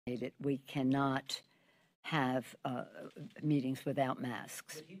we cannot have meetings without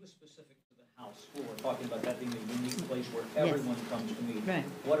masks. But he was specific to the House floor, talking about that being a unique place where everyone comes to meet. Right.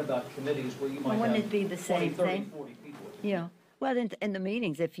 What about committees where you might wouldn't have it be the 20, same 30, thing? 40 people? Yeah. Well, in the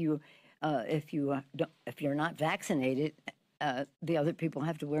meetings, if you're not vaccinated, the other people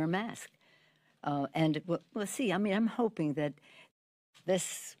have to wear a mask. And we'll see. I mean, I'm hoping that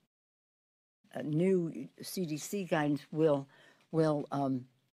this new CDC guidance will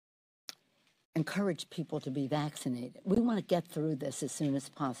encourage people to be vaccinated. We want to get through this as soon as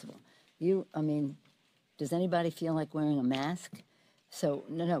possible. I mean, does anybody feel like wearing a mask? So,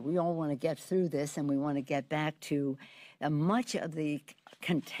 no, we all want to get through this, and we want to get back to much of the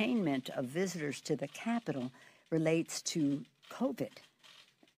containment of visitors to the Capitol relates to COVID,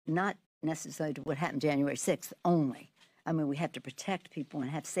 not necessarily to what happened January 6th only. I mean, we have to protect people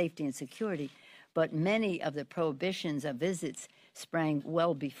and have safety and security, but many of the prohibitions of visits sprang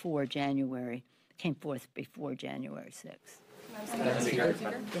well before January, came forth before January 6th.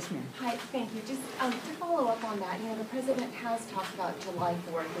 Yes, ma'am. Hi, thank you. Just to follow up on that, the President has talked about July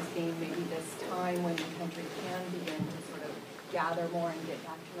 4th as being maybe this time when the country can begin to sort of gather more and get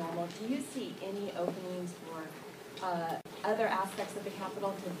back to normal. Do you see any openings for other aspects of the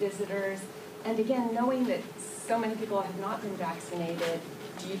Capitol to visitors? And again, knowing that so many people have not been vaccinated,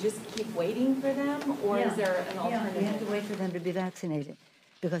 do you just keep waiting for them, or is there an alternative? We have to wait for them to be vaccinated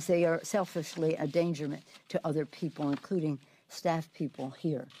because they are selfishly a endangerment to other people, including staff people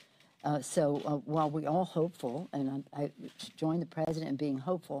here. So while we're all hopeful, and I join the President in being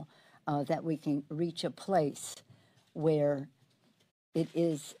hopeful that we can reach a place where it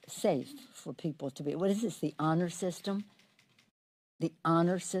is safe for people to be. What is this, the honor system? The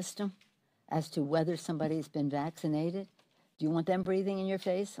honor system as to whether somebody's been vaccinated? Do you want them breathing in your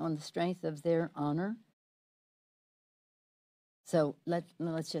face on the strength of their honor? So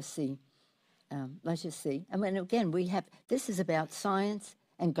let's just see. Let's just see. I mean, again, this is about science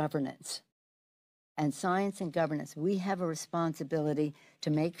and governance. And science and governance, we have a responsibility to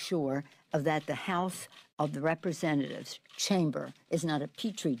make sure that the House of the Representatives chamber is not a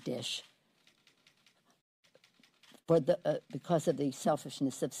petri dish because of the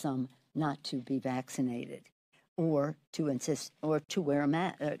selfishness of some not to be vaccinated, or to insist, or to wear a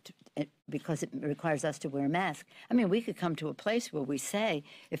mask, because it requires us to wear a mask. I mean, we could come to a place where we say,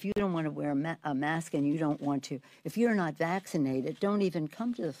 if you don't want to wear a mask and you don't want to, if you're not vaccinated, don't even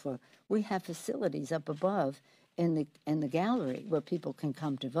come to the floor. We have facilities up above in the gallery where people can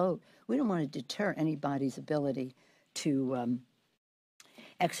come to vote. We don't want to deter anybody's ability to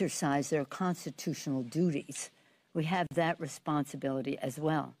exercise their constitutional duties. We have that responsibility as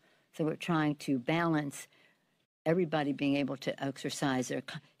well. So we're trying to balance everybody being able to exercise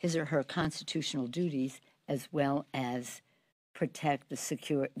his or her constitutional duties, as well as protect the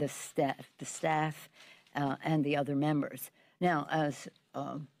staff, and the other members. Now, as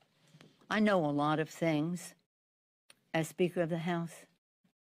I know a lot of things as Speaker of the House.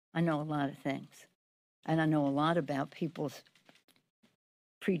 I know a lot of things, and I know a lot about people's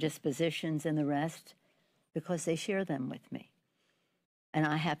predispositions and the rest because they share them with me, and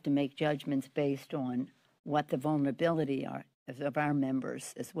I have to make judgments based on what the vulnerability are of our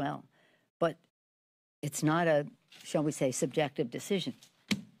members as well. But it's not a, shall we say, subjective decision.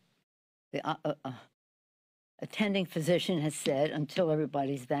 The attending physician has said until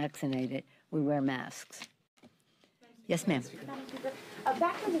everybody's vaccinated, we wear masks. Yes, ma'am.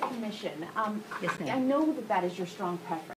 Back to the commission. Yes, ma'am. I know that is your strong preference.